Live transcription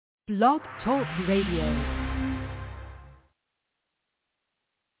Blog Talk Radio.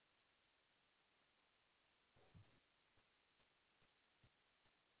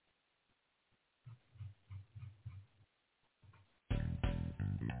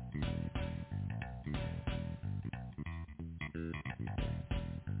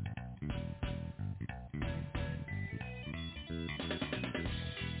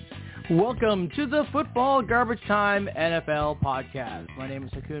 Welcome to the Football Garbage Time NFL podcast. My name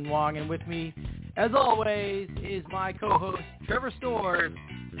is Hakun Wong, and with me, as always, is my co-host, Trevor Storrs,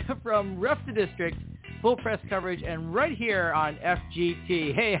 from Ref the District, full press coverage, and right here on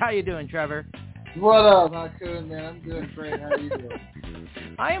FGT. Hey, how you doing, Trevor? What up, Hakun, man? I'm doing great. How are you doing?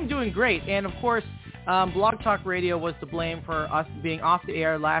 I am doing great, and of course, Blog Talk Radio was to blame for us being off the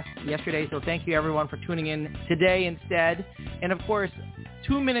air yesterday, so thank you everyone for tuning in today instead. And of course,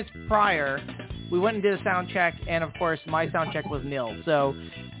 2 minutes prior, we went and did a sound check, and of course, my sound check was nil. So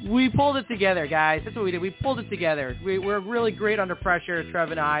we pulled it together, guys. That's what we did. We pulled it together. We're really great under pressure, Trev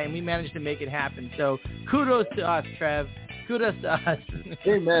and I, and we managed to make it happen. So kudos to us, Trev. Kudos to us.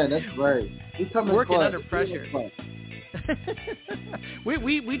 Hey, man, that's great. Working under pressure.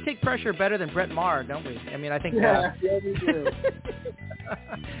 we take pressure better than Brett Maher, don't we? I mean, I think yeah, we do.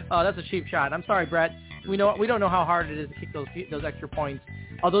 Oh, that's a cheap shot. I'm sorry, Brett. We don't know how hard it is to kick those extra points.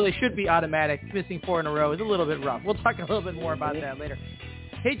 Although they should be automatic, missing 4 in a row is a little bit rough. We'll talk a little bit more about that later.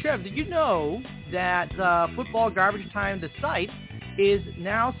 Hey, Trev, did you know that Football Garbage Time, the site, is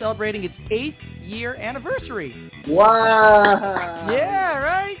now celebrating its 8th year anniversary? Wow! Yeah,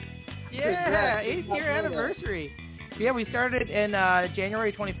 right? Yeah, Congrats. 8th year anniversary. Yeah, we started in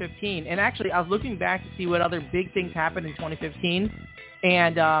January 2015, and actually, I was looking back to see what other big things happened in 2015,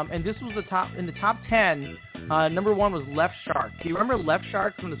 and this was the top 10. Number 1 was Left Shark. Do you remember Left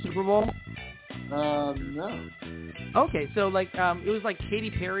Shark from the Super Bowl? No. Okay, so it was like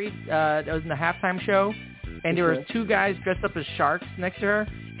Katy Perry. That was in the halftime show, and there were 2 guys dressed up as sharks next to her,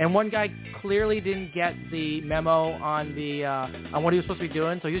 and one guy clearly didn't get the memo on what he was supposed to be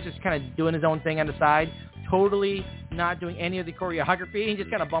doing, so he was just kind of doing his own thing on the side. Totally not doing any of the choreography. He just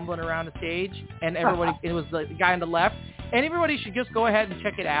kind of bumbling around the stage, and everybody, it was the guy on the left, and everybody should just go ahead and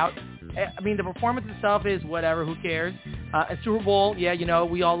check it out. I mean, the performance itself is whatever, who cares? A Super Bowl, yeah,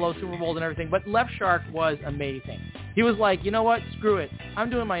 we all love Super Bowls and everything, but Left Shark was amazing. He was like, you know what, screw it. I'm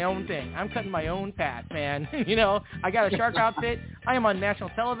doing my own thing. I'm cutting my own path, man. I got a shark outfit. I am on national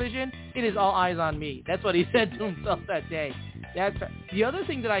television. It is all eyes on me. That's what he said to himself that day. The other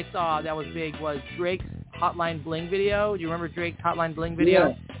thing that I saw that was big was Drake's Hotline Bling video. Do you remember Drake's Hotline Bling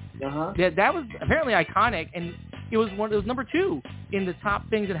video? Yeah. Uh-huh. That was apparently iconic, and it was number 2 in the top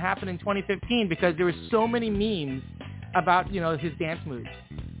things that happened in 2015 because there were so many memes about his dance moves,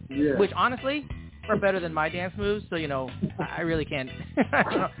 which honestly are better than my dance moves. So I really can't. I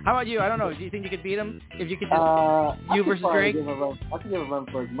don't know. How about you? I don't know. Do you think you could beat him if you could just you versus Drake? I can give a run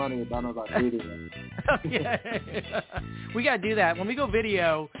for his money, but I don't know about beating him. Yeah. We gotta do that when we go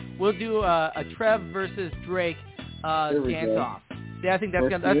video. We'll do a Trev versus Drake dance off. Yeah, I think that's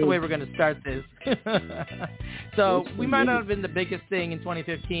the way we're going to start this. So we might not have been the biggest thing in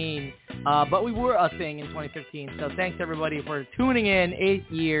 2015, but we were a thing in 2015. So thanks everybody for tuning in. 8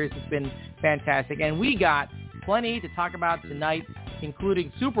 years, it's been fantastic, and we got plenty to talk about tonight,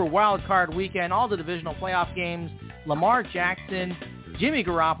 including Super Wild Card Weekend, all the divisional playoff games, Lamar Jackson, Jimmy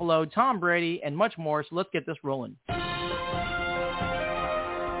Garoppolo, Tom Brady, and much more. So let's get this rolling.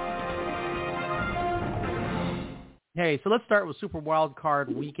 Hey, so let's start with Super Wild Card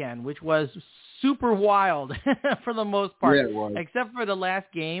Weekend, which was super wild for the most part, yeah, it was. Except for the last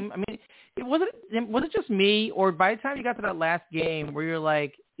game. I mean, was it just me, or by the time you got to that last game where you're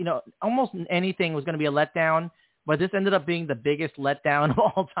like, almost anything was going to be a letdown, but this ended up being the biggest letdown of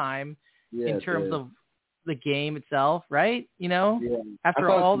all time in terms of the game itself, right? After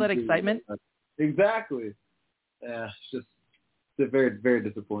all that excitement. Exactly. Yeah, it's just very, very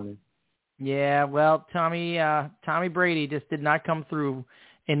disappointing. Yeah, well, Tommy Brady just did not come through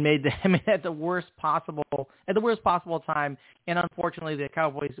and made them at the worst possible time. And unfortunately, the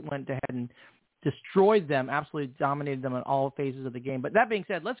Cowboys went ahead and destroyed them, absolutely dominated them in all phases of the game. But that being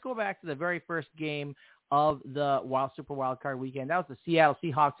said, let's go back to the very first game of the Super Wild Card Weekend. That was the Seattle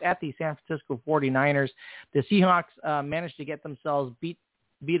Seahawks at the San Francisco 49ers. The Seahawks managed to get themselves beat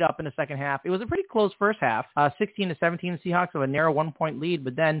up in the second half. It was a pretty close first half, 16-17. The Seahawks have a narrow 1-point lead,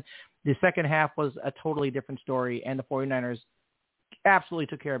 but then the second half was a totally different story, and the 49ers absolutely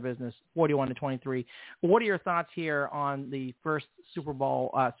took care of business, 41-23. What are your thoughts here on the first Super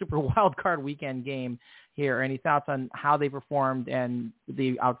Wild Card Weekend game here? Any thoughts on how they performed and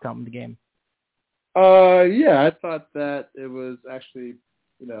the outcome of the game? Yeah, I thought that it was actually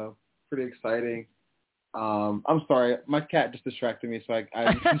pretty exciting. I'm sorry, my cat just distracted me, so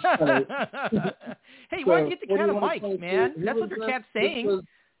I just Hey, why don't you get the cat a mic, man? That's what your cat's saying.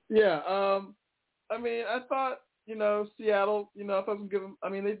 I mean, I thought, Seattle, I thought was give them. I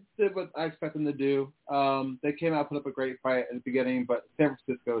mean, they did what I expected them to do. They came out, put up a great fight at the beginning, but San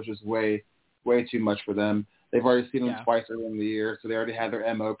Francisco is just way too much for them. They've already seen them twice early in the year, so they already had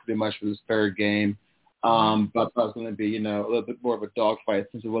their MO pretty much for this third game. But I thought it was going to be, a little bit more of a dogfight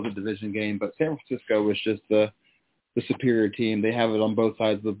since it was a division game. But San Francisco was just the superior team. They have it on both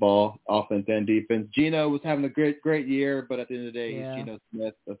sides of the ball, offense and defense. Geno was having a great year, but at the end of the day, he's Geno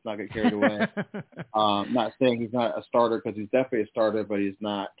Smith. Let's not get carried away. Not saying he's not a starter, because he's definitely a starter, but he's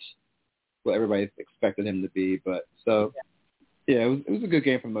not what everybody expected him to be. But it was a good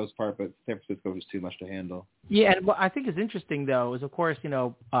game for the most part, but San Francisco was too much to handle. Yeah, and what I think is interesting, though, is, of course,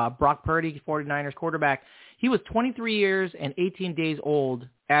 Brock Purdy, 49ers quarterback, he was 23 years and 18 days old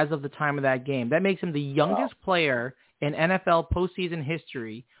as of the time of that game. That makes him the youngest player in NFL postseason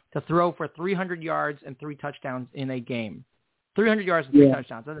history to throw for 300 yards and 3 touchdowns in a game. 300 yards and 3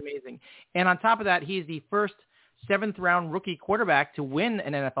 touchdowns. That's amazing. And on top of that, he's the first 7th-round rookie quarterback to win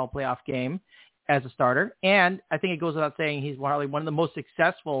an NFL playoff game as a starter. And I think it goes without saying he's probably one of the most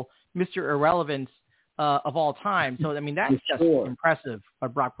successful Mr. Irrelevance of all time. So, I mean, that's just impressive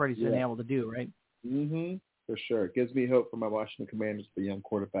what Brock Purdy's been able to do, right? Mm-hmm. For sure. It gives me hope for my Washington Commanders, the young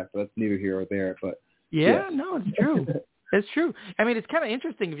quarterback, but that's neither here or there. But no, it's true. It's true. I mean, it's kind of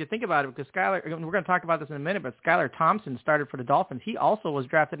interesting if you think about it, because Skylar, we're going to talk about this in a minute, but Skylar Thompson started for the Dolphins. He also was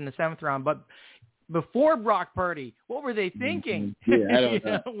drafted in the 7th round, but before Brock Purdy, what were they thinking? I don't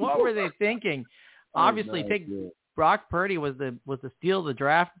know. What were they thinking? Obviously, Brock Purdy was the steal of the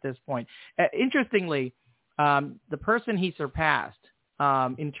draft at this point. Interestingly, the person he surpassed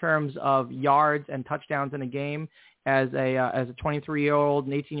in terms of yards and touchdowns in a game as a 23-year-old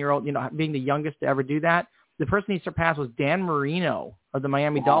and 18-year-old, being the youngest to ever do that, the person he surpassed was Dan Marino of the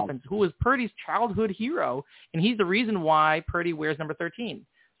Miami Dolphins, who was Purdy's childhood hero, and he's the reason why Purdy wears number 13.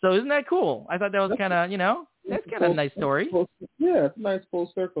 So isn't that cool? I thought that was kind of, that's kind of a nice story. Yeah, it's a nice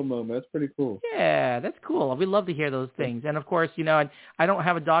full circle moment. That's pretty cool. Yeah, that's cool. We love to hear those things. And, of course, I don't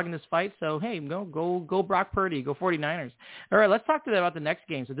have a dog in this fight, so, hey, go Brock Purdy, go 49ers. All right, let's talk about the next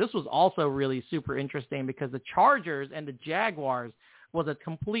game. So this was also really super interesting because the Chargers and the Jaguars was a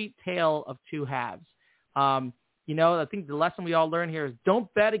complete tale of two halves. I think the lesson we all learn here is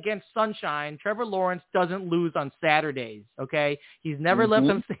don't bet against sunshine. Trevor Lawrence doesn't lose on Saturdays, okay? He's never lost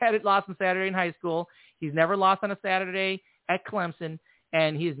on Saturday in high school. He's never lost on a Saturday at Clemson,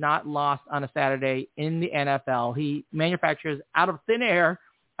 and he has not lost on a Saturday in the NFL. He manufactures out of thin air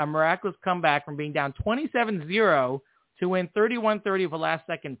a miraculous comeback from being down 27-0 to win 31-30 with a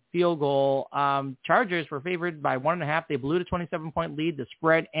last-second field goal. Chargers were favored by 1.5. They blew the 27-point lead, the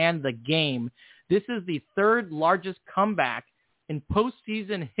spread, and the game. This is the third largest comeback in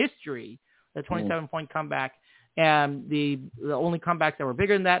postseason history, the 27-point comeback. And the only comebacks that were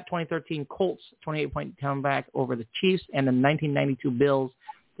bigger than that, 2013 Colts, 28-point comeback over the Chiefs, and the 1992 Bills,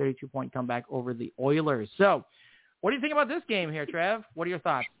 32-point comeback over the Oilers. So what do you think about this game here, Trev? What are your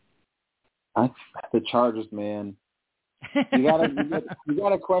thoughts? The Chargers, man. You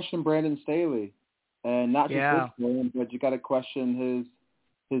gotta question Brandon Staley, and not just this game, but you gotta question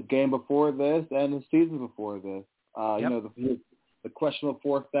his game before this and his season before this. The questionable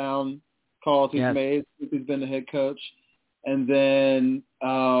 4th down calls he's made since he's been the head coach, and then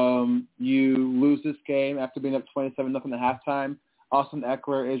you lose this game after being up 27-0 at halftime. Austin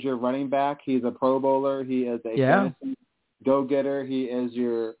Eckler is your running back. He's a Pro Bowler. He is a fantasy go-getter. He is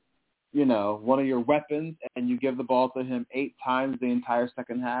your one of your weapons, and you give the ball to him 8 times the entire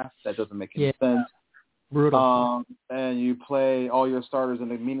second half. That doesn't make any sense. Brutal. And you play all your starters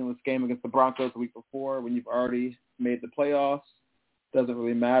in a meaningless game against the Broncos the week before when you've already made the playoffs. Doesn't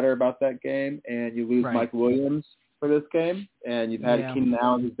really matter about that game. And you lose Mike Williams for this game. And you've had Keenan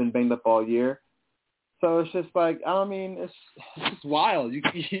Allen who's been banged up all year. So it's just like, it's just wild.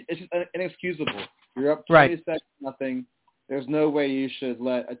 It's just inexcusable. You're up 27-0. There's no way you should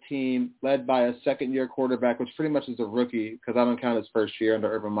let a team led by a second-year quarterback, which pretty much is a rookie, because I don't count his first year under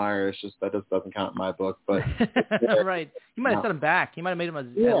Urban Meyer. It's just that just doesn't count in my book. But right, he might have set him back. He might have made him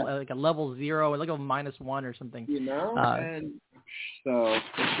like a level 0 or like a -1 or something. And so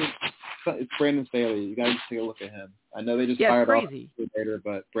it's Brandon Staley. You got to take a look at him. I know they just fired off later,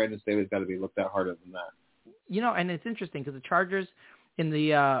 but Brandon Staley's got to be looked at harder than that. And it's interesting because the Chargers. In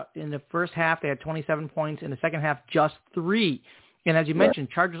the first half, they had 27 points. In the second half, just 3. And as you mentioned,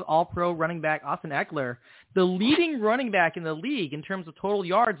 Chargers All-Pro running back Austin Eckler, the leading running back in the league in terms of total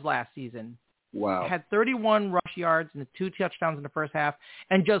yards last season, Wow. Had 31 rush yards and 2 touchdowns in the first half,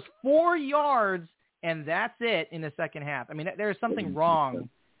 and just 4 yards, and that's it in the second half. I mean, there's something wrong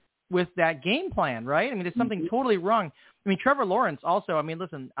with that game plan, right? I mean, there's something totally wrong. I mean, Trevor Lawrence also, I mean,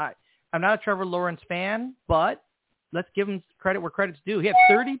 listen, I'm not a Trevor Lawrence fan, but let's give him credit where credit's due. He had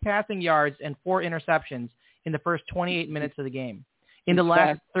 30 passing yards and 4 interceptions in the first 28 minutes of the game. In the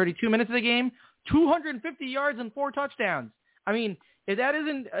last 32 minutes of the game, 250 yards and 4 touchdowns. I mean, if that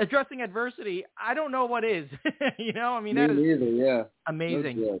isn't addressing adversity, I don't know what is. I mean, that is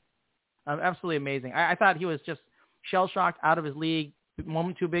amazing. Absolutely amazing. I thought he was just shell-shocked, out of his league,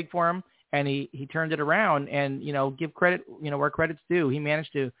 moment too big for him, and he turned it around. And, give credit, where credit's due. He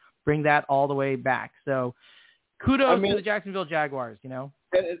managed to bring that all the way back. So kudos to the Jacksonville Jaguars,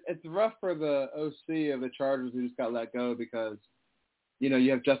 It's rough for the OC of the Chargers who just got let go because,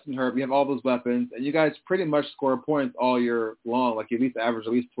 you have Justin Herbert, you have all those weapons, and you guys pretty much score points all year long. Like, you at least average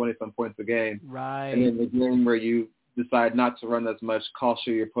at least 20-some points a game. Right. And then the game where you decide not to run as much costs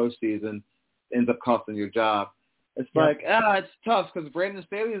you your postseason, ends up costing your job. It's it's tough because Brandon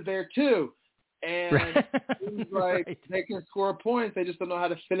Staley is there too. And it's like they can score points. They just don't know how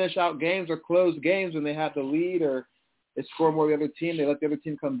to finish out games or close games when they have the lead or they score more than the other team. They let the other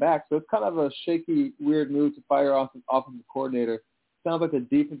team come back. So it's kind of a shaky, weird move to fire off an offensive coordinator. Sounds like the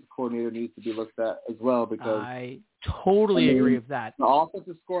defensive coordinator needs to be looked at as well because I totally agree with that. The offense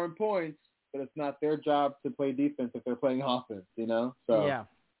is scoring points, but it's not their job to play defense if they're playing offense, So yeah,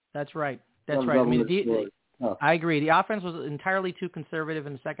 that's right. That's right. I mean, I agree. The offense was entirely too conservative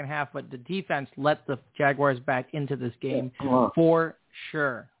in the second half, but the defense let the Jaguars back into this game for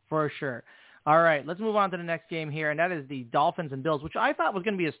sure. For sure. All right, let's move on to the next game here, and that is the Dolphins and Bills, which I thought was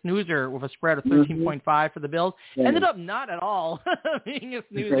going to be a snoozer with a spread of 13.5 for the Bills. Ended up not at all being a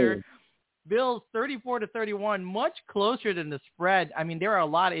snoozer. Bills 34-31, much closer than the spread. I mean, there are a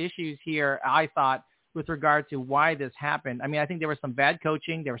lot of issues here, I thought, with regard to why this happened. I mean, I think there was some bad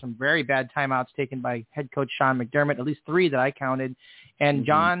coaching. There were some very bad timeouts taken by head coach Sean McDermott, at least 3 that I counted. And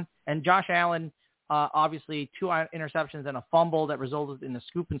Josh Allen, obviously 2 interceptions and a fumble that resulted in a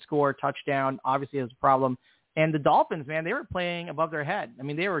scoop and score touchdown, obviously is a problem. And the Dolphins, man, they were playing above their head. I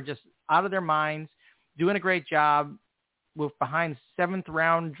mean, they were just out of their minds, doing a great job with behind 7th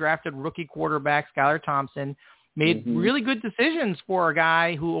round drafted rookie quarterback Skylar Thompson. Made really good decisions for a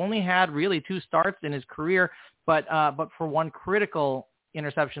guy who only had really 2 starts in his career, but for one critical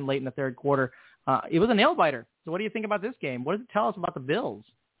interception late in the third quarter, it was a nail-biter. So what do you think about this game? What does it tell us about the Bills?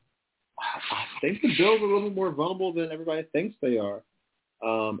 I think the Bills are a little more vulnerable than everybody thinks they are.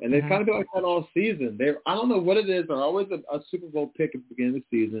 And they've kind of been like that all season. I don't know what it is. They're always a Super Bowl pick at the beginning of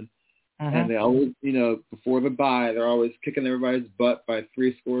the season. And they always, before the bye, they're always kicking everybody's butt by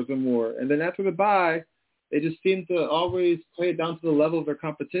 3 scores or more. And then after the bye, they just seem to always play it down to the level of their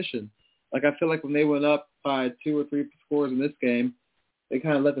competition. Like, I feel like when they went up by 2 or 3 scores in this game, they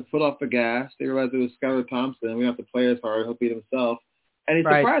kind of let the foot off the gas. They realized it was Skylar Thompson. We don't have to play as hard. He'll beat himself. And he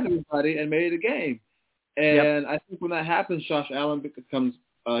surprised everybody and made it a game. And I think when that happens, Josh Allen becomes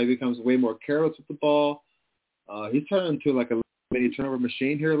way more careless with the ball. He's turned into like a mini turnover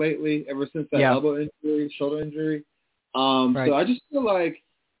machine here lately, ever since that elbow injury, shoulder injury. So I just feel like,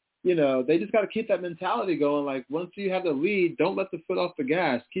 they just got to keep that mentality going. Like, once you have the lead, don't let the foot off the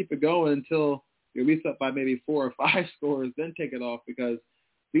gas. Keep it going until you're at least up by maybe 4 or 5 scores, then take it off, because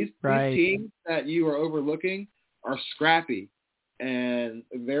these teams that you are overlooking are scrappy. And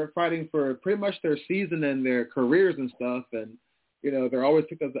they're fighting for pretty much their season and their careers and stuff. And, they're always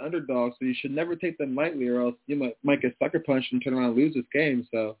picked as the underdog. So you should never take them lightly, or else you might get sucker punched and turn around and lose this game.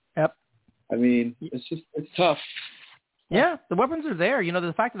 So, I mean, it's tough. Yeah, the weapons are there.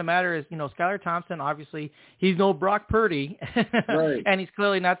 The fact of the matter is, Skylar Thompson, obviously, he's no Brock Purdy, and he's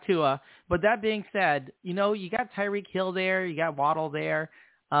clearly not Tua. But that being said, you got Tyreek Hill there, you got Waddle there,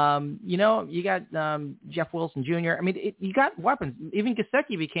 you got Jeff Wilson Jr. I mean, you got weapons. Even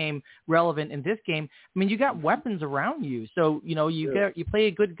Gesicki became relevant in this game. I mean, you got weapons around you. So, you play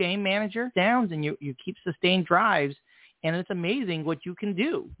a good game manager downs, and you keep sustained drives. And it's amazing what you can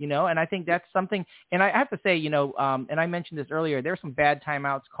do, and I think that's something. And I have to say, and I mentioned this earlier, there were some bad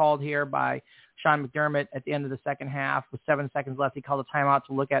timeouts called here by Sean McDermott at the end of the second half with 7 seconds left. He called a timeout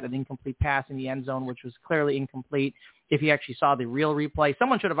to look at an incomplete pass in the end zone, which was clearly incomplete. If he actually saw the real replay,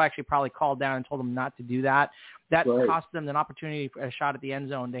 someone should have actually probably called down and told him not to do that. That cost them an opportunity for a shot at the end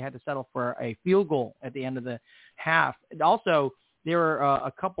zone. They had to settle for a field goal at the end of the half. And also, there were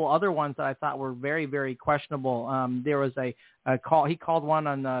a couple other ones that I thought were very, very questionable. There was a call. He called one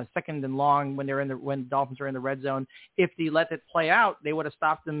on 2nd and long when when the Dolphins were in the red zone. If they let it play out, they would have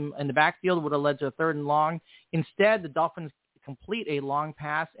stopped them in the backfield. Would have led to a 3rd and long. Instead, the Dolphins complete a long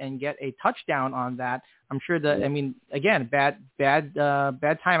pass and get a touchdown on that. I'm sure that, I mean, again, bad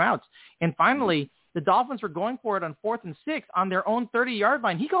timeouts. And finally, the Dolphins were going for it on 4th and 6 on their own 30-yard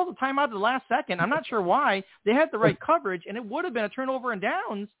line. He called a timeout at the last second. I'm not sure why. They had the right coverage, and it would have been a turnover and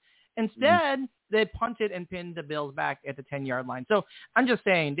downs. Instead, they punted and pinned the Bills back at the 10-yard line. So I'm just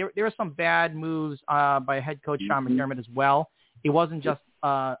saying there were some bad moves by head coach Sean McDermott as well. It wasn't just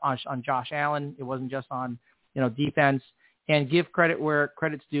on Josh Allen. It wasn't just on defense. And give credit where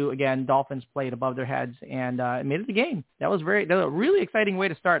credit's due. Again, Dolphins played above their heads and made it a game. That was a really exciting way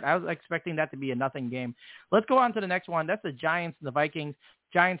to start. I was expecting that to be a nothing game. Let's go on to the next one. That's the Giants and the Vikings.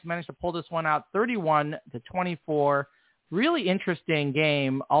 Giants managed to pull this one out 31-24. Really interesting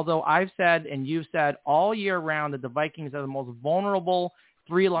game, although I've said and you've said all year round that the Vikings are the most vulnerable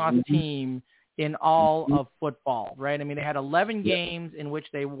 3-loss team in all of football, right? I mean, they had 11 games in which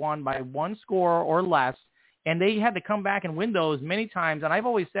they won by 1 score or less, and they had to come back and win those many times. And I've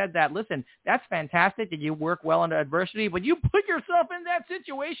always said that, listen, that's fantastic that you work well under adversity, but you put yourself in that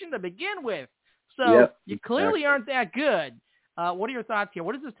situation to begin with. So you clearly aren't that good. What are your thoughts here?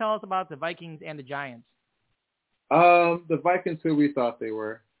 What does this tell us about the Vikings and the Giants? The Vikings, who we thought they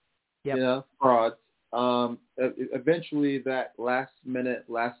were, frauds. Eventually, that last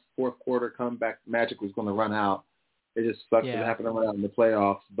fourth quarter comeback magic was going to run out. It just sucks that it happened to run out in the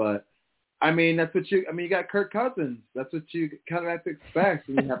playoffs. But I mean, you got Kirk Cousins. That's what you kind of have to expect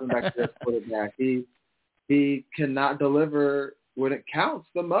when you have him back to the quarterback. He cannot deliver when it counts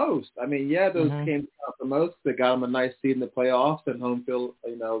the most. I mean, those games count the most. They got him a nice seed in the playoffs and home field,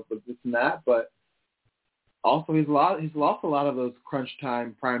 with this and that, but. Also, he's lost a lot of those crunch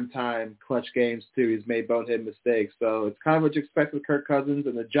time, prime time, clutch games too. He's made bonehead mistakes, so it's kind of what you expect with Kirk Cousins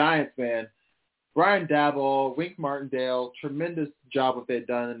and the Giants. Man, Brian Daboll, Wink Martindale, tremendous job what they've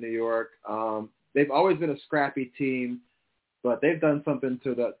done in New York. They've always been a scrappy team, but they've done something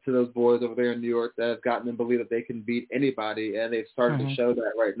to those boys over there in New York that has gotten them to believe that they can beat anybody, and they've started to show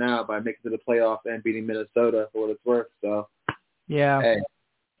that right now by making it to the playoffs and beating Minnesota for what it's worth. So, hey,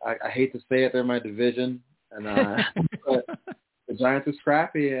 I hate to say it, they're my division. And but the Giants are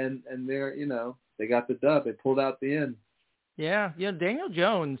scrappy, and they're they got the dub. They pulled out the end. Yeah, Daniel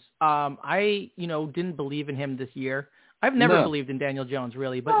Jones. I didn't believe in him this year. I've never believed in Daniel Jones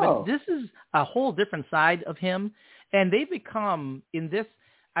really, but this is a whole different side of him, and they've become in this.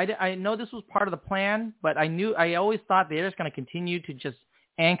 I know this was part of the plan, but I always thought they're just going to continue to just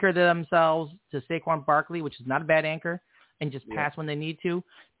anchor themselves to Saquon Barkley, which is not a bad anchor. And just pass when they need to.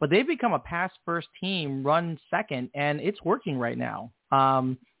 But they've become a pass-first team, run second, and it's working right now.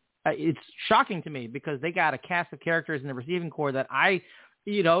 It's shocking to me because they got a cast of characters in the receiving corps that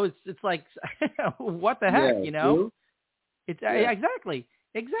it's like, what the heck, It's Exactly.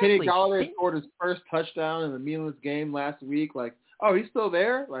 Kenny Galladay scored his first touchdown in the meaningless game last week. Like, oh, he's still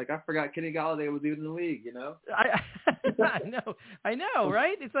there? Like, I forgot Kenny Galladay was even in the league, I know,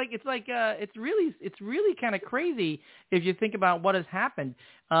 right? It's really kind of crazy if you think about what has happened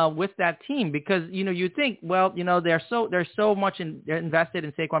with that team because you think, well, they're so much invested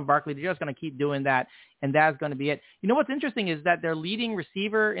in Saquon Barkley, they're just going to keep doing that, and that's going to be it. What's interesting is that their leading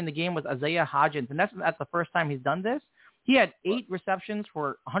receiver in the game was Isaiah Hodgins, and that's the first time he's done this. He had 8 receptions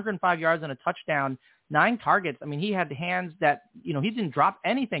for 105 yards and a touchdown, 9 targets. I mean, he had hands that, he didn't drop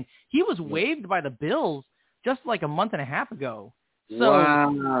anything. He was waived by the Bills just like a month and a half ago. So,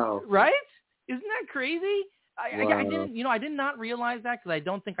 wow. Right? Isn't that crazy? I did not realize that because I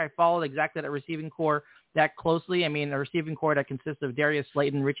don't think I followed exactly that receiving core that closely. I mean, a receiving core that consists of Darius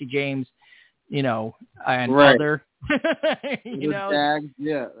Slayton, Richie James, and other. Jags,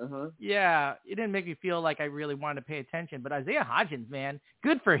 Yeah, it didn't make me feel like I really wanted to pay attention. But Isaiah Hodgins, man,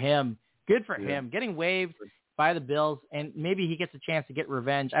 good for him. Good for him. Getting waived by the Bills, and maybe he gets a chance to get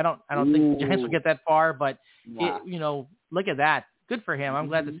revenge. I don't think the Giants will get that far, but look at that. Good for him. I'm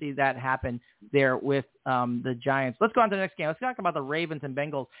glad to see that happen there with the Giants. Let's go on to the next game. Let's talk about the Ravens and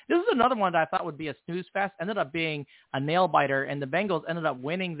Bengals. This is another one that I thought would be a snooze fest. Ended up being a nail biter, and the Bengals ended up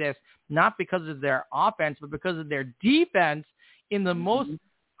winning this not because of their offense, but because of their defense in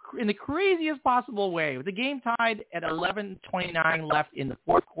the craziest possible way. With the game tied at 11:29 left in the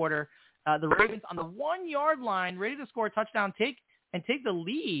fourth quarter, the Ravens on the 1-yard line, ready to score a touchdown, take the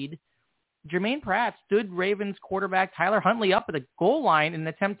lead. Jermaine Pratt stood Ravens quarterback Tyler Huntley up at the goal line in an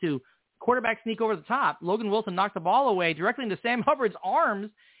attempt to quarterback sneak over the top. Logan Wilson knocked the ball away directly into Sam Hubbard's arms,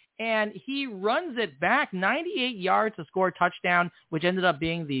 and he runs it back 98 yards to score a touchdown, which ended up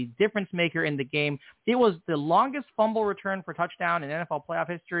being the difference maker in the game. It was the longest fumble return for touchdown in NFL playoff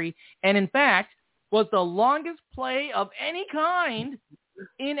history, and in fact, was the longest play of any kind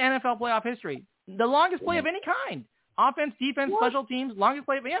in NFL playoff history. The longest play of any kind. Offense, defense, What? special teams, longest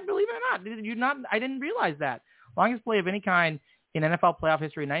play. Yeah, believe it or not, I didn't realize that. Longest play of any kind in NFL playoff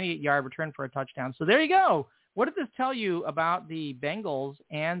history, 98-yard return for a touchdown. So there you go. What does this tell you about the Bengals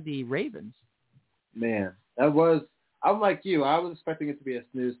and the Ravens? Man, I'm like you. I was expecting it to be a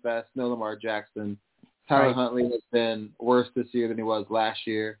snooze fest. No Lamar Jackson. Tyler Right. Huntley has been worse this year than he was last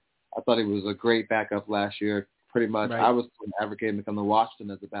year. I thought he was a great backup last year. Pretty much, Right. I was advocating to come to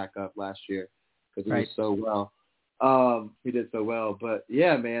Washington as a backup last year because he Right. was so well. He did so well. But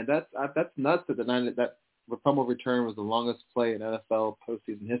yeah, man, that's nuts that fumble return was the longest play in NFL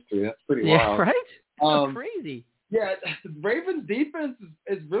postseason history. That's pretty wild. Right? That's crazy. Yeah, the Ravens defense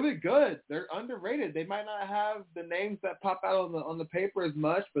is really good. They're underrated. They might not have the names that pop out on the paper as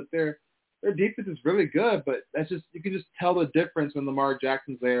much, but their defense is really good. But that's just, you can just tell the difference when Lamar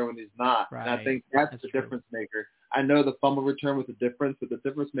Jackson's there when he's not. Right. And I think that's the true. difference maker. I know the fumble return was the difference, but the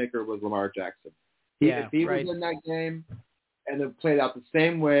difference maker was Lamar Jackson. Yeah, If he right. was in that game and it played out the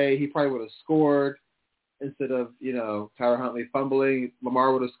same way, he probably would have scored. Instead of, Tyler Huntley fumbling,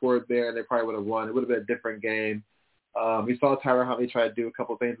 Lamar would have scored there, and they probably would have won. It would have been a different game. We saw Tyler Huntley try to do a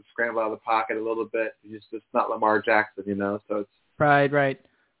couple of things to scramble out of the pocket a little bit. It's just not Lamar Jackson, So it's Right.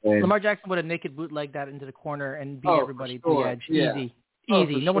 and, Lamar Jackson would have naked bootlegged that into the corner and beat everybody to sure. the edge. Yeah. Easy.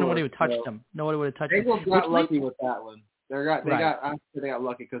 No one would sure. have touched him. Nobody would have touched him. Bengals got lucky with that one. They got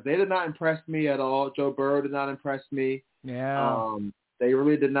lucky because they did not impress me at all. Joe Burrow did not impress me. Yeah. They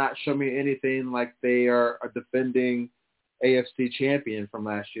really did not show me anything like they are a defending AFC champion from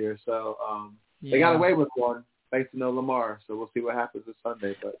last year. So they got away with one thanks to no Lamar. So we'll see what happens this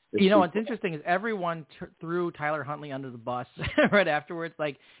Sunday. But what's interesting is everyone threw Tyler Huntley under the bus right afterwards.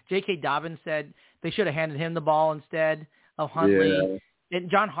 Like J.K. Dobbins said they should have handed him the ball instead of Huntley. Yeah.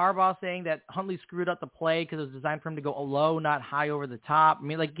 And John Harbaugh saying that Huntley screwed up the play because it was designed for him to go low, not high over the top. I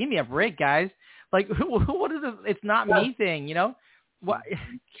mean, like, give me a break, guys. Like, what is this? It's not me thing, What?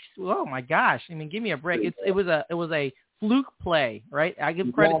 Oh my gosh! I mean, give me a break. It was a fluke play, right? I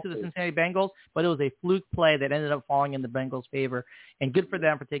give credit to the Cincinnati Bengals, but it was a fluke play that ended up falling in the Bengals' favor, and good for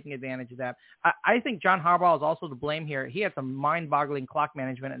them for taking advantage of that. I think John Harbaugh is also to blame here. He had some mind-boggling clock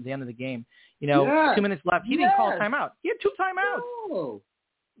management at the end of the game. 2 minutes left. He didn't call a timeout. He had 2 timeouts. No.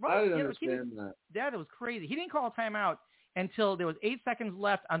 Right? I didn't understand that. That was crazy. He didn't call a timeout until there was 8 seconds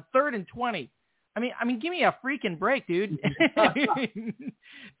left on 3rd and 20. I mean, give me a freaking break, dude. That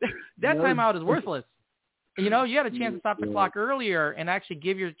timeout is worthless. You had a chance to stop the clock earlier and actually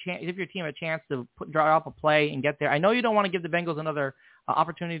give your team a chance to draw up a play and get there. I know you don't want to give the Bengals another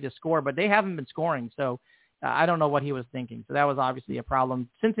opportunity to score, but they haven't been scoring, so I don't know what he was thinking. So that was obviously a problem.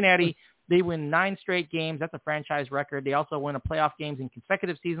 Cincinnati, they win 9 straight games. That's a franchise record. They also win a playoff games in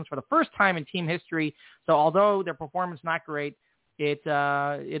consecutive seasons for the first time in team history. So although their performance not great, it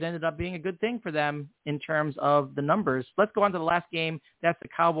ended up being a good thing for them in terms of the numbers. Let's go on to the last game. That's the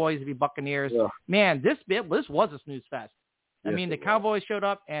Cowboys v. Buccaneers. Yeah. Man, this was a snooze fest. I mean, the Cowboys showed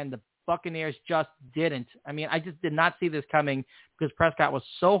up and the Buccaneers just didn't. I mean, I just did not see this coming because Prescott was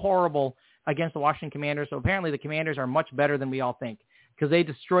so horrible against the Washington Commanders. So apparently the Commanders are much better than we all think because they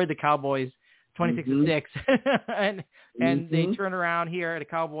destroyed the Cowboys 26-6, and they turn around here at the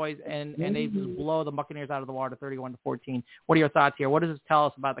Cowboys and they just blow the Buccaneers out of the water 31-14. What are your thoughts here? What does this tell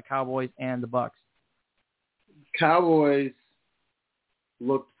us about the Cowboys and the Bucs? Cowboys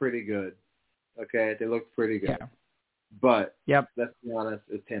looked pretty good. Okay, they looked pretty good. Yeah. But let's be honest,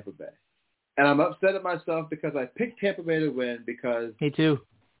 it's Tampa Bay. And I'm upset at myself because I picked Tampa Bay to win because me too.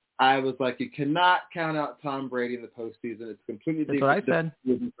 I was like, you cannot count out Tom Brady in the postseason. It's completely That's what I said.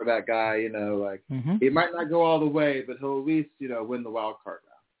 For that guy, he might not go all the way, but he'll at least, win the wild card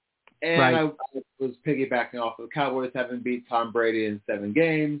round. And I was piggybacking off of the Cowboys having beat Tom Brady in 7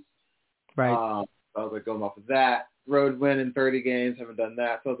 games. Right. I was like going off of that. Road win in 30 games, haven't done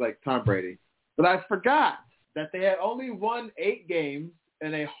that. So I was like, Tom Brady. But I forgot that they had only won 8 games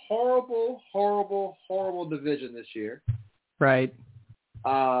in a horrible, horrible, horrible division this year. Right.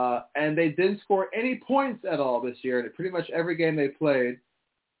 And they didn't score any points at all this year in pretty much every game they played.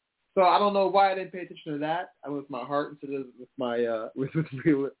 So I don't know why I didn't pay attention to that. I went with my heart instead of with my with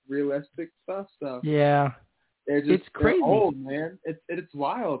realistic stuff. So yeah, it's crazy. They're old, man. It's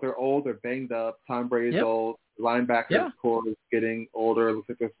wild. They're old. They're banged up. Tom Brady's old. The linebacker core is getting older. It looks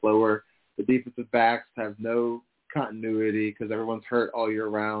like they're slower. The defensive backs have no continuity because everyone's hurt all year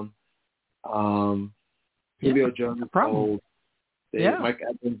round. Julio Jones is old. Mike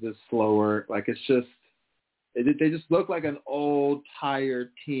Evans is slower. Like, it's just they just look like an old,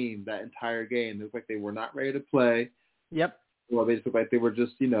 tired team that entire game. They look like they were not ready to play. Yep. Well, they just look like they were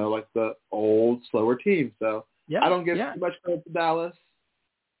just, like the old, slower team. So I don't give too much credit to Dallas.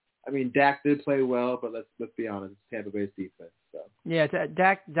 I mean, Dak did play well, but let's be honest, it's Tampa Bay's defense. So. Yeah,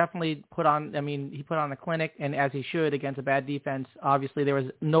 Dak definitely put on. I mean, he put on a clinic, and as he should against a bad defense. Obviously, there was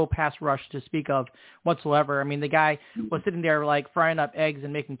no pass rush to speak of whatsoever. I mean, the guy was sitting there like frying up eggs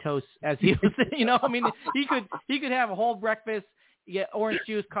and making toast as he was. I mean, he could have a whole breakfast, get orange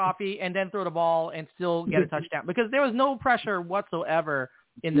juice, coffee, and then throw the ball and still get a touchdown because there was no pressure whatsoever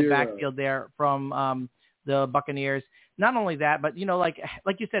in the backfield there from the Buccaneers. Not only that, but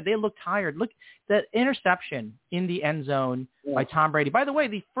like you said, they look tired. Look, that interception in the end zone by Tom Brady. By the way,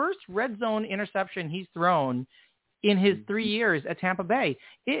 the first red zone interception he's thrown in his 3 years at Tampa Bay.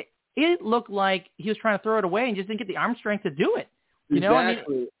 It looked like he was trying to throw it away and just didn't get the arm strength to do it. Exactly. I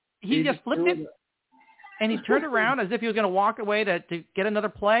mean, he just flipped it and he turned around as if he was going to walk away to get another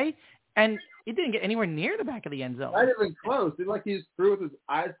play, and it didn't get anywhere near the back of the end zone. Not even close. It like he just threw with his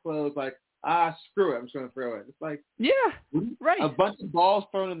eyes closed, like. Screw it. I'm just going to throw it. It's like, right. A bunch of balls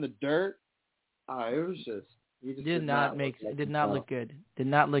thrown in the dirt. It was just, did not look good. Did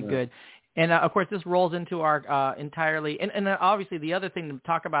not look good. And of course, this rolls into our entirely, and obviously the other thing to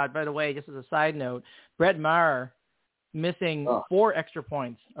talk about, by the way, just as a side note, Brett Maher missing 4 extra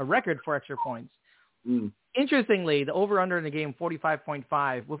points, a record 4 extra points. Interestingly, the over-under in the game,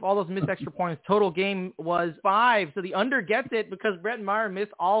 45.5. With all those missed extra points, total game was 5. So the under gets it because Brett Maher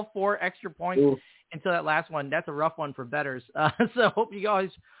missed all 4 extra points until that last one. That's a rough one for bettors. So hope you guys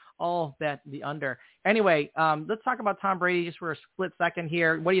all bet the under. Anyway, let's talk about Tom Brady just for a split second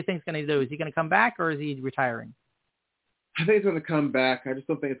here. What do you think he's going to do? Is he going to come back or is he retiring? I think he's going to come back. I just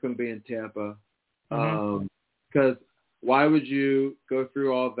don't think it's going to be in Tampa. Because why would you go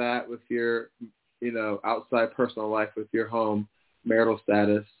through all that with your outside personal life with your home marital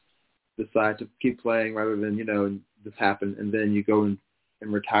status, decide to keep playing rather than, this happened, and then you go and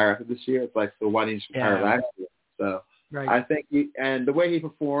retire after this year? It's like, so why didn't you retire last year? So right. I think and the way he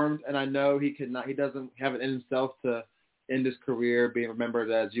performed, and I know he doesn't have it in himself to end his career being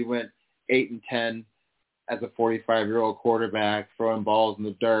remembered as you went 8-10 as a 45-year-old quarterback, throwing balls in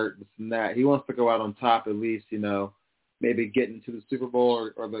the dirt, this and that. He wants to go out on top at least, maybe get into the Super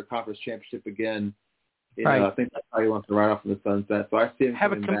Bowl or the conference championship again. I think that's how he wants to ride off in the sunset. So I see him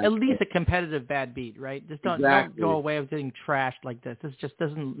have at least a competitive bad beat, right? Just don't go away with getting trashed like this. This just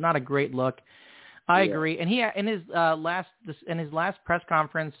not a great look. I agree. And he in his last press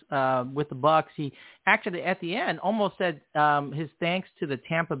conference with the Bucs, he actually at the end almost said his thanks to the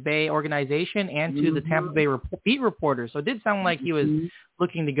Tampa Bay organization and to the Tampa Bay beat reporters. So it did sound like he was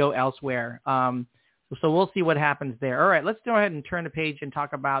looking to go elsewhere. So we'll see what happens there. All right, let's go ahead and turn the page and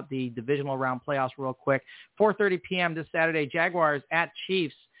talk about the divisional round playoffs real quick. 4:30 p.m. this Saturday, Jaguars at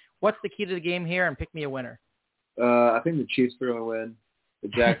Chiefs. What's the key to the game here? And pick me a winner. I think the Chiefs are going to win. The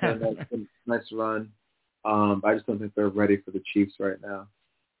Jags had a nice run. I just don't think they're ready for the Chiefs right now.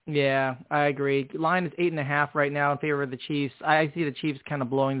 Yeah, I agree. Line is 8.5 right now in favor of the Chiefs. I see the Chiefs kind of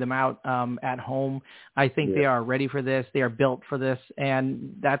blowing them out at home. I think they are ready for this. They are built for this,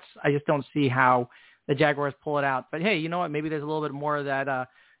 and I just don't see how the Jaguars pull it out. But hey, you know what? Maybe there's a little bit more of that.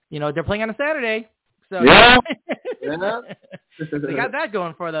 They're playing on a Saturday, so they got that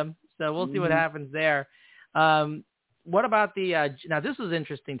going for them. So we'll see what happens there. What about now this was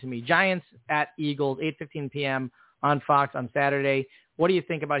interesting to me. Giants at Eagles, 8:15 p.m. on Fox on Saturday. What do you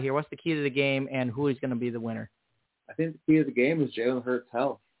think about here? What's the key to the game, and who is going to be the winner? I think the key to the game is Jalen Hurts'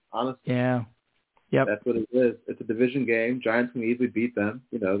 health, honestly. Yeah. Yep. That's what it is. It's a division game. Giants can easily beat them.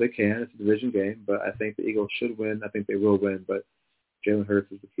 They can. It's a division game. But I think the Eagles should win. I think they will win. But Jalen Hurts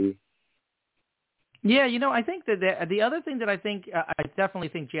is the key. Yeah, I think that the other thing that I think, I definitely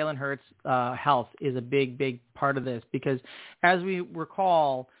think Jalen Hurts' health is a big, big part of this because as we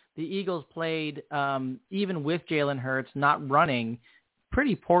recall, the Eagles played, even with Jalen Hurts not running,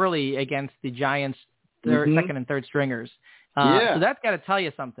 pretty poorly against the Giants' second and third stringers. So that's got to tell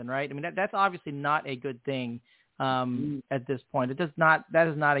you something, right? I mean, that's obviously not a good thing at this point. That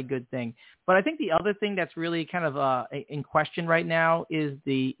is not a good thing. But I think the other thing that's really kind of in question right now is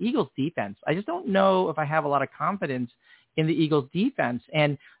the Eagles' defense. I just don't know if I have a lot of confidence in the Eagles' defense.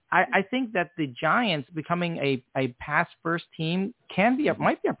 And I think that the Giants becoming a pass-first team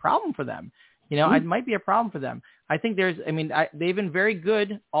might be a problem for them. It might be a problem for them. I think they've been very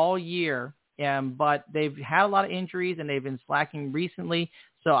good all year. But they've had a lot of injuries and they've been slacking recently.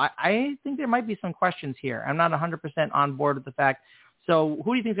 So I think there might be some questions here. I'm not 100% on board with the fact. So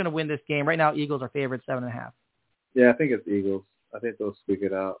who do you think is going to win this game? Right now, Eagles are favored 7.5. Yeah, I think it's Eagles. I think they'll squeak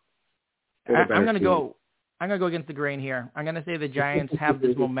it out. I'm going to go against the grain here. I'm going to say the Giants have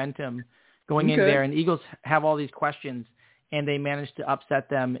this momentum going in there, and the Eagles have all these questions, and they managed to upset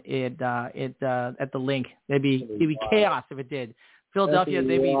them at the link. It'd be chaos if it did. Philadelphia,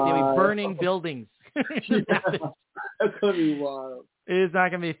 they'll be burning buildings. That's going to be wild. It's not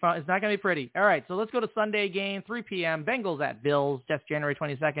going to be fun. It's not going to be pretty. All right, so let's go to Sunday game, 3 p.m. Bengals at Bills. That's January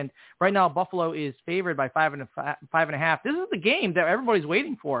 22nd. Right now, Buffalo is favored by 5.5. This is the game that everybody's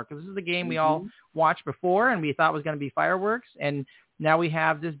waiting for because this is the game we all watched before and we thought was going to be fireworks. And now we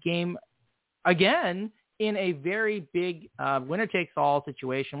have this game again in a very big winner-takes-all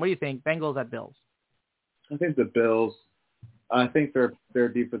situation. What do you think? Bengals at Bills. I think the Bills. I think their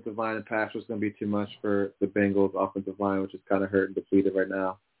defensive line and pass was going to be too much for the Bengals' offensive line, which is kind of hurt and depleted right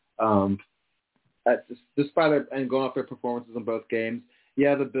now. Despite and going off their performances in both games,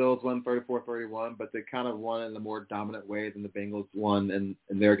 yeah, the Bills won 34-31, but they kind of won in a more dominant way than the Bengals won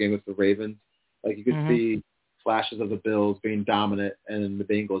in their game with the Ravens. Like you could see flashes of the Bills being dominant, and in the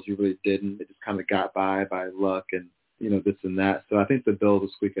Bengals you really didn't. It just kind of got by luck and this and that. So I think the Bills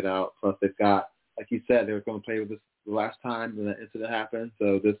will squeak it out. Plus they've got, like you said, they were going to play with this the last time when that incident happened,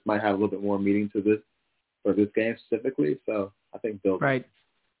 so this might have a little bit more meaning to this for this game specifically. So I think Bills. Right.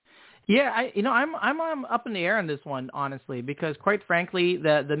 Yeah, I'm up in the air on this one, honestly, because quite frankly,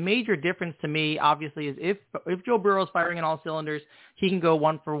 the major difference to me, obviously, is if Joe Burrow's firing on all cylinders, he can go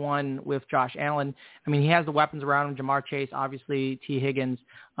 1-for-1 with Josh Allen. I mean, he has the weapons around him, Jamar Chase, obviously, T. Higgins,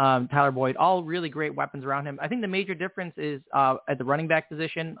 Tyler Boyd, all really great weapons around him. I think the major difference is at the running back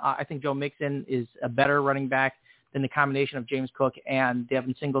position. I think Joe Mixon is a better running back than the combination of James Cook and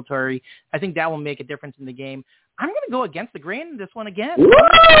Devin Singletary. I think that will make a difference in the game. I'm going to go against the grain in this one again.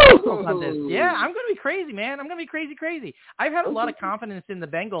 On this. Yeah, I'm going to be crazy, man. I'm going to be crazy. I've had a lot of confidence in the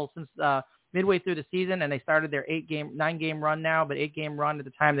Bengals since midway through the season, and they started their 9-game run now, but 8-game run at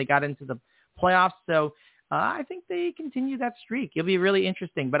the time they got into the playoffs. So I think they continue that streak. It'll be really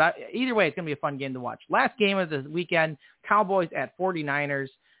interesting. But either way, it's going to be a fun game to watch. Last game of the weekend, Cowboys at 49ers.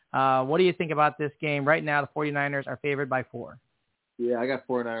 What do you think about this game? Right now, the 49ers are favored by 4. Yeah, I got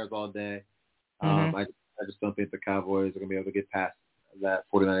 49ers all day. I just don't think the Cowboys are going to be able to get past that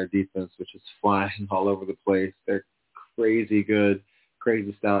 49er defense, which is flying all over the place. They're crazy good,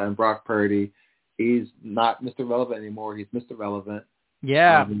 crazy style. And Brock Purdy, he's not Mr. Relevant anymore. He's Mr. Relevant.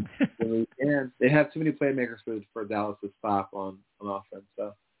 Yeah. And they have too many playmakers for Dallas to stop on offense.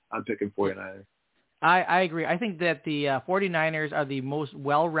 So I'm picking 49ers. I agree. I think that the 49ers are the most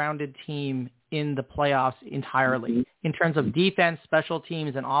well-rounded team in the playoffs entirely in terms of defense, special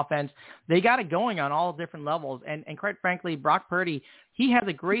teams, and offense. They got it going on all different levels. And quite frankly, Brock Purdy, he has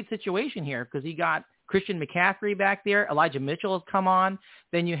a great situation here because he got Christian McCaffrey back there. Elijah Mitchell has come on.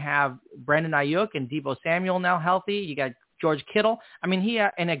 Then you have Brandon Ayuk and Deebo Samuel now healthy. You got George Kittle. I mean,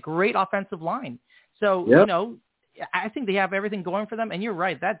 and a great offensive line. So, I think they have everything going for them. And you're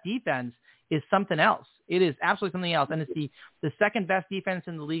right, that defense is something else. It is absolutely something else. And it's the second best defense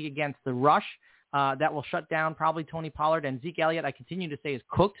in the league against the rush that will shut down probably Tony Pollard and Zeke Elliott. I continue to say is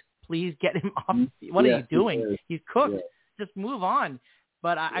cooked. Please get him off. What are you doing? He's cooked. Yeah. Just move on.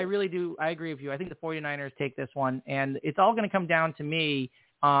 But I really do. I agree with you. I think the 49ers take this one. And it's all going to come down to me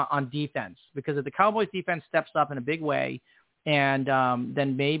on defense because if the Cowboys defense steps up in a big way, and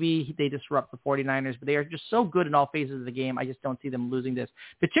then maybe they disrupt the 49ers, but they are just so good in all phases of the game. I just don't see them losing this,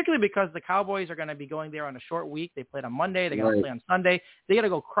 particularly because the Cowboys are going to be going there on a short week. They played on Monday. They're going to play on Sunday. They got to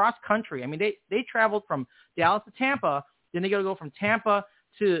go cross country. I mean, they traveled from Dallas to Tampa. Then they got to go from Tampa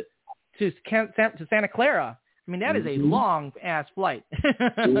to Santa Clara. I mean, that is a long-ass flight.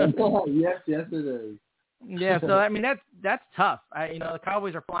 Yes, it is. Yeah, so I mean that's tough. The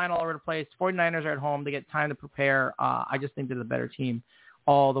Cowboys are flying all over the place. 49ers are at home. They get time to prepare. I just think they're the better team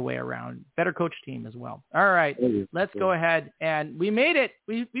all the way around. Better coach team as well. All right, let's go ahead and we made it.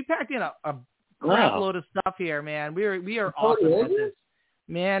 We packed in a crap load of stuff here, man. We are awesome at this,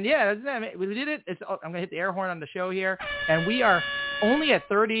 man. Yeah, we did it. I'm gonna hit the air horn on the show here, and we are only at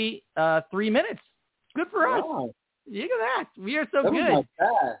 33 minutes. Good for us. Look at that. We are so good.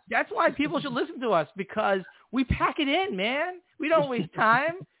 That's why people should listen to us because we pack it in, man. We don't waste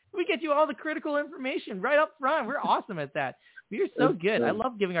time. We get you all the critical information right up front. We're awesome at that. We are so good. I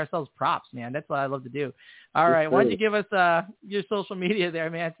love giving ourselves props, man. That's what I love to do. All right. Why don't you give us your social media there,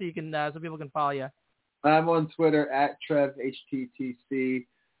 man, so you can so people can follow you. I'm on Twitter at TrevHTTC.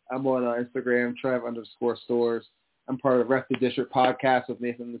 I'm on Instagram, Trev_stores. I'm part of Ref the District podcast with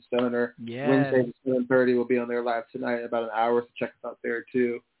Nathan the Stoner. Yes. Wednesday at 7:30. We'll be on there live tonight in about an hour, so check us out there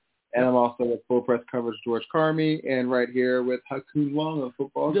too. And I'm also with Full Press Coverage George Carmi, and right here with Hakun Long of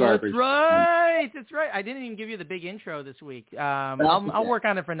Football Garbage. That's right. I didn't even give you the big intro this week. I'll work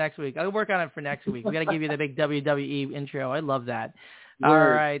on it for next week. We got to give you the big WWE intro. I love that. All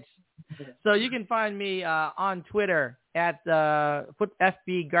right. So you can find me on Twitter at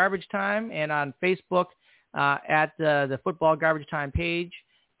FB Garbage Time and on Facebook at the Football Garbage Time page.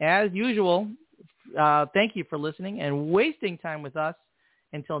 As usual, thank you for listening and wasting time with us.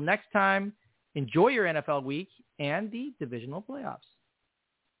 Until next time, enjoy your NFL week and the divisional playoffs.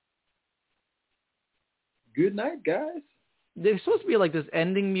 Good night, guys. There's supposed to be like this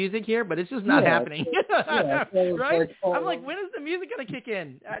ending music here, but it's just not happening. Right? I'm like, when is the music going to kick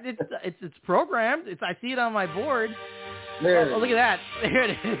in? It's programmed. I see it on my board. Oh, look at that. There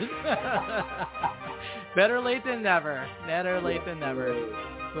it is. Better late than never. Better late than never.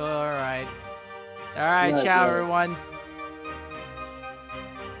 All right. Ciao, everyone.